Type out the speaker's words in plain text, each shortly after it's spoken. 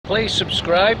Please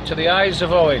subscribe to the Eyes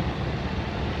of Owen.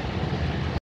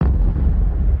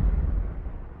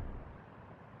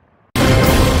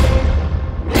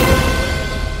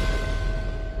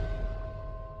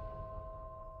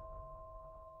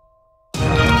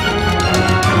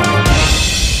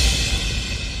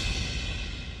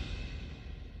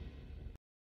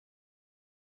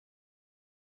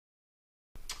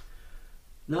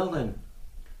 Now then,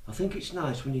 I think it's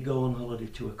nice when you go on holiday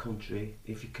to a country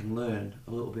if you can learn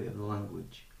a little bit of the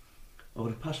language. Over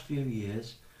the past few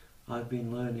years I've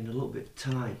been learning a little bit of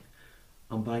Thai.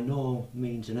 I'm by no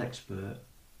means an expert,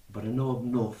 but I know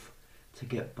enough to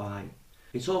get by.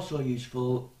 It's also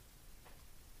useful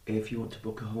if you want to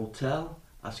book a hotel,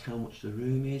 ask how much the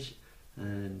room is,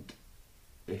 and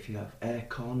if you have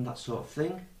aircon, that sort of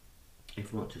thing.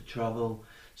 If you want to travel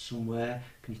somewhere,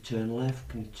 can you turn left,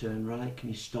 can you turn right, can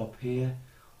you stop here?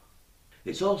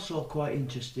 It's also quite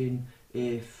interesting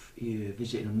if you're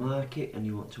visiting a market and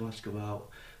you want to ask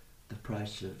about the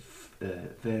price of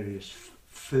various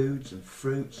foods and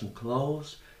fruits and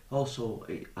clothes. Also,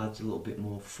 it adds a little bit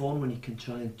more fun when you can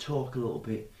try and talk a little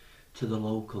bit to the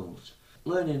locals.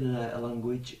 Learning a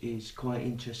language is quite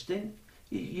interesting.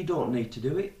 You don't need to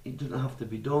do it, it doesn't have to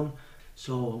be done.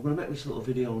 So I'm going to make this little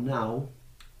video now,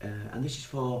 and this is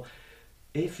for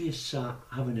if you're sat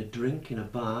having a drink in a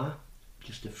bar,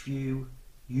 just a few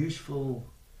useful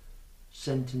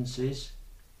sentences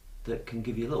that can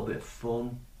give you a little bit of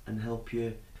fun and help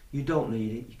you. You don't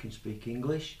need it, you can speak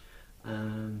English.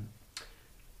 A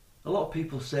lot of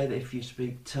people say that if you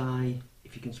speak Thai,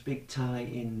 if you can speak Thai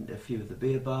in a few of the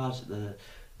beer bars, the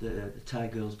Thai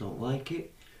girls don't like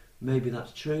it. Maybe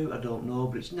that's true, I don't know,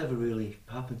 but it's never really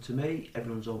happened to me.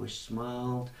 Everyone's always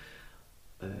smiled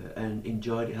and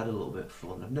enjoyed it, had a little bit of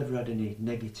fun. I've never had any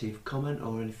negative comment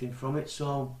or anything from it,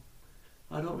 so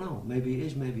I don't know. Maybe it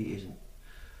is, maybe it isn't.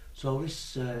 So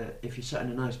this, if you're sat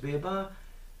in a nice beer bar,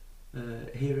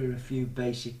 here are a few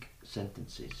basic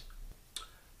sentences.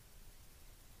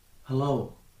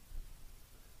 Hello.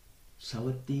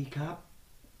 Sawadee krab.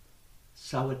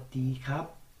 Sawadee krab.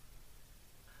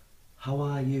 How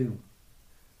are you?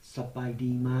 Sabai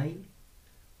di mai?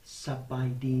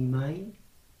 Sabai di mai?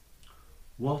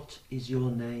 What is your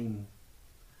name?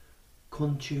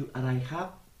 Kun chu arai krab?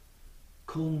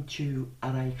 Kun chu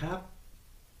arai krab?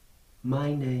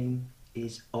 My name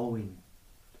is Owen.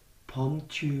 Pom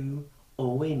chu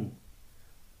Owen.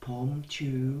 Pom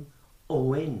chu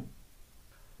Owen.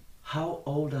 How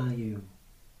old are you?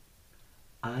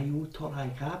 Ayu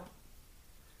torai krab?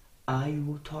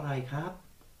 Ayu torai krab?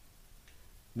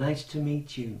 Nice to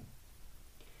meet you.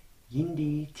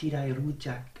 Yindi tidai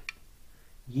rujak.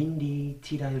 Yindi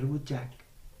tidai rujak.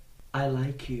 I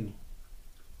like you.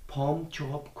 Pom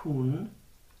chop kun.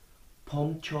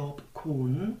 Pom chop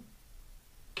kun.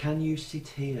 Can you sit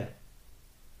here?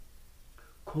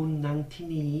 Kun nang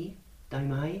tini dai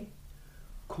mai?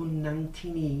 Kun nang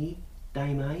tini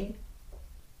dai mai?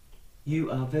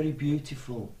 You are very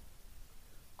beautiful.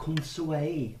 Kun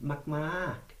sway mak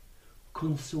mak.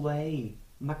 Kun sway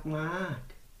mak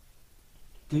mak.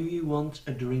 Do you want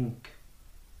a drink?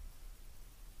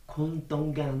 Kun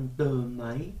dongan dơm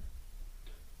mai?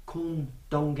 Kun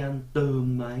dongan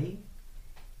dơm mai?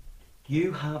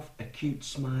 You have a cute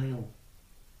smile.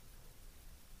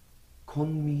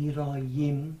 Kun mi roi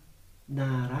yim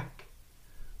narak.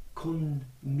 Kun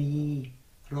mi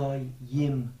roi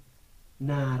yim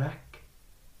narak.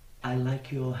 I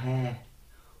like your hair.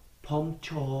 Pom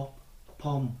chop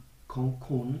pom kong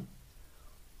kun.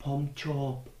 Pom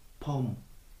chop pom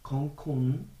kong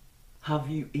kun. Have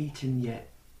you eaten yet?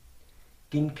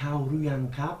 Gin khao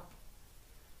ruyang kap?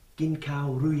 Gin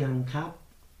khao ruyang kap?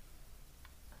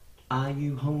 Are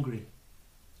you hungry?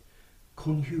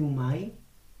 Kun hu mai?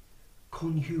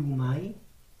 Kun hu mai?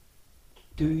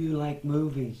 Do you like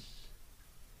movies?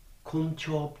 Kun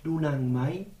chop dunang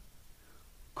mai?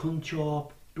 Kun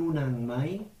chop dunang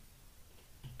mai?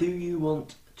 Do you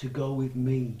want to go with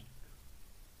me?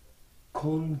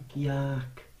 Kun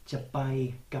yakจะไป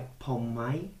กับผมไหม?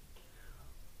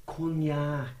 Kun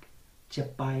yak จะ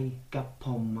ไปกับผ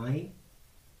มไหม?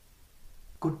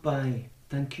 Goodbye,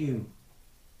 thank you.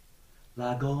 ล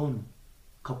าก่อน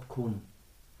ขอบคุณ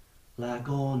ลา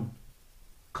ก่อน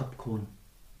ขอบคุณ